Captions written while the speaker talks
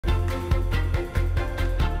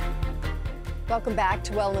Welcome back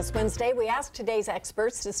to Wellness Wednesday. We asked today's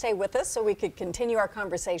experts to stay with us so we could continue our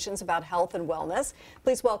conversations about health and wellness.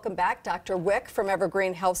 Please welcome back Dr. Wick from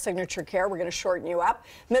Evergreen Health Signature Care. We're going to shorten you up.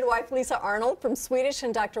 Midwife Lisa Arnold from Swedish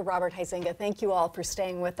and Dr. Robert Huizenga. Thank you all for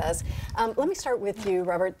staying with us. Let me start with you,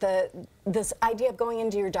 Robert. This idea of going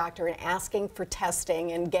into your doctor and asking for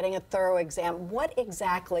testing and getting a thorough exam, what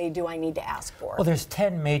exactly do I need to ask for? Well, there's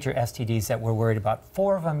 10 major STDs that we're worried about.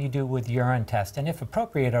 4 of them you do with urine test, and if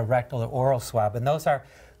appropriate, a rectal or oral swab, and those are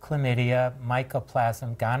chlamydia,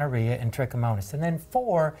 mycoplasma, gonorrhea, and trichomonas. And then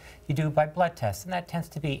 4 you do by blood test, and that tends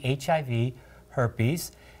to be HIV,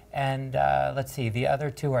 herpes, and let's see, the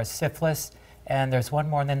other 2 are syphilis, and there's one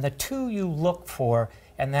more, and then the 2 you look for,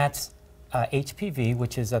 and that's HPV,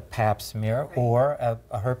 which is a pap smear, right, or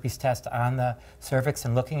a herpes test on the cervix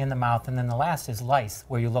and looking in the mouth, and then the last is lice,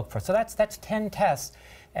 where you look for. So that's 10 tests,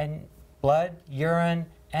 and blood, urine,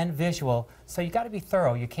 and visual. So you got to be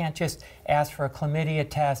thorough. You can't just ask for a chlamydia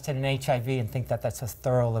test and an HIV and think that that's a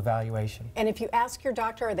thorough evaluation. And if you ask your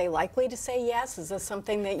doctor, are they likely to say yes? Is this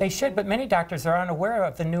something that they should? But many doctors are unaware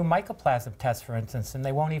of the new mycoplasma test, for instance, and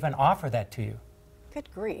they won't even offer that to you. Good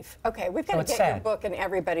grief. Okay, we've got to get your book in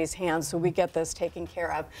everybody's hands so we get this taken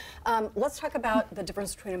care of. Let's talk about the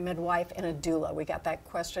difference between a midwife and a doula. We got that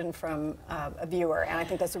question from a viewer, and I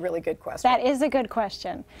think that's a really good question. That is a good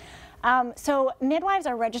question. So midwives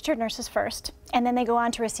are registered nurses first, and then they go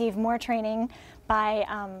on to receive more training by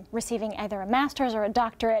receiving either a master's or a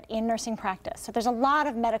doctorate in nursing practice. So there's a lot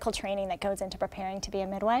of medical training that goes into preparing to be a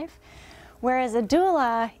midwife, whereas a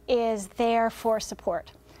doula is there for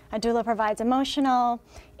support. A doula provides emotional,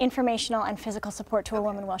 informational, and physical support to a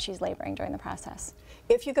woman while she's laboring during the process.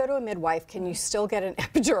 If you go to a midwife, can you still get an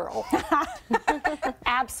epidural?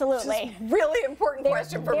 Absolutely. Really important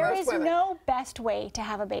question for most women. There is no best way to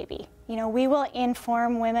have a baby. You know, we will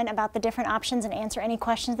inform women about the different options and answer any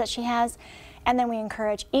questions that she has, and then we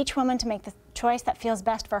encourage each woman to make the choice that feels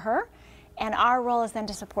best for her, and our role is then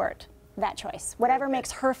to support that choice. Whatever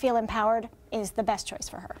makes her feel empowered is the best choice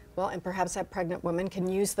for her. Well, and perhaps that pregnant woman can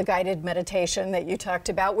use the guided meditation that you talked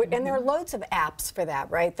about. And there are loads of apps for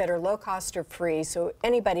that, right, that are low cost or free, so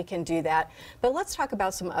anybody can do that. But let's talk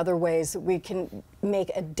about some other ways that we can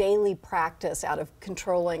make a daily practice out of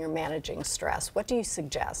controlling or managing stress. What do you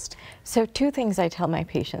suggest? So 2 things I tell my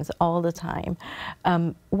patients all the time.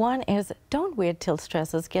 One is, don't wait till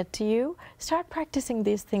stresses get to you. Start practicing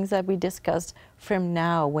these things that we discussed from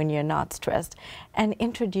now when you're not stressed, and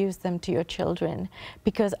introduce them to your children,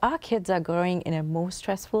 because our kids are growing in a more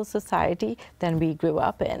stressful society than we grew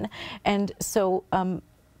up in. And so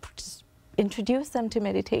introduce them to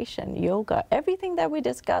meditation, yoga, everything that we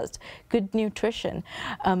discussed, good nutrition.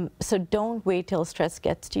 So don't wait till stress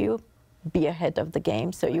gets to you. Be ahead of the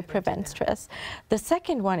game so you prevent stress. The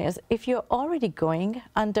second one is, if you're already going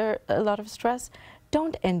under a lot of stress,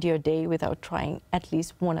 don't end your day without trying at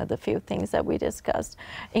least one of the few things that we discussed.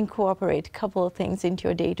 Incorporate a couple of things into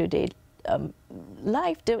your day-to-day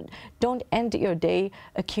life. Don't end your day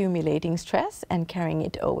accumulating stress and carrying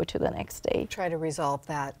it over to the next day. Try to resolve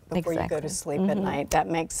that before you go to sleep at Mm-hmm. night. That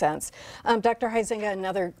makes sense. Dr. Huizenga,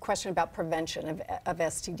 another question about prevention of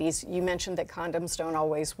STDs. You mentioned that condoms don't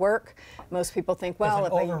always work. Most people think, well,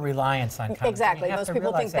 there's an over-reliance on condoms. Exactly. Most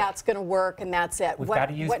people think that's going to work and that's it.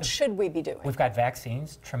 What should we be doing? We've got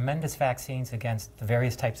vaccines, tremendous vaccines against the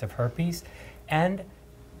various types of herpes, and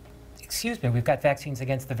we've got vaccines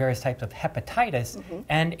against the various types of hepatitis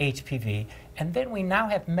and HPV. And then we now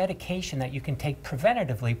have medication that you can take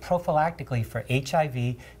preventatively, prophylactically for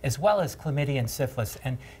HIV, as well as chlamydia and syphilis.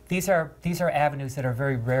 And these are avenues that are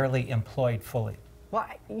very rarely employed fully. Well,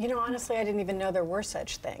 you know, honestly, I didn't even know there were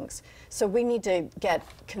such things. So we need to get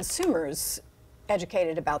consumers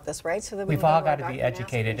educated about this, right? So that we've all got to be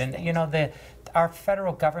educated. And you know, our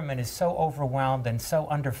federal government is so overwhelmed and so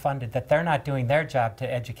underfunded that they're not doing their job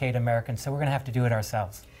to educate Americans, so we're going to have to do it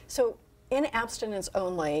ourselves. So in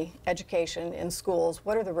abstinence-only education in schools,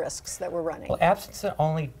 what are the risks that we're running? Well,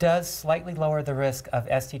 abstinence-only does slightly lower the risk of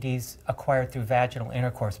STDs acquired through vaginal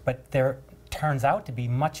intercourse, but there turns out to be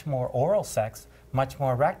much more oral sex, much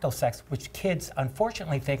more rectal sex, which kids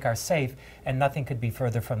unfortunately think are safe, and nothing could be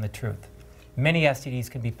further from the truth. Many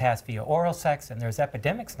STDs can be passed via oral sex, and there's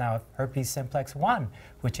epidemics now of herpes simplex 1,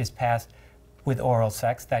 which is passed with oral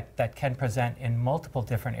sex that can present in multiple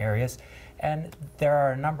different areas. And there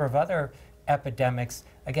are a number of other epidemics,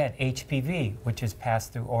 again, HPV, which is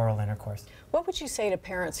passed through oral intercourse. What would you say to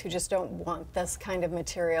parents who just don't want this kind of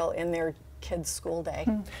material in their kids' school day?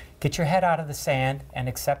 Get your head out of the sand and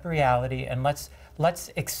accept reality, and let's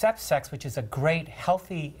accept sex, which is a great,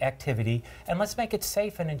 healthy activity, and let's make it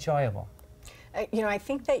safe and enjoyable. You know, I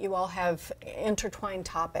think that you all have intertwined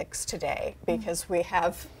topics today because we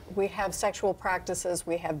have sexual practices,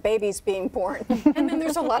 we have babies being born, and then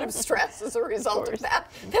there's a lot of stress as a result of that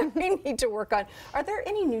we need to work on. Are there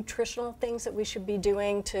any nutritional things that we should be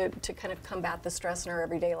doing to kind of combat the stress in our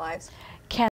everyday lives?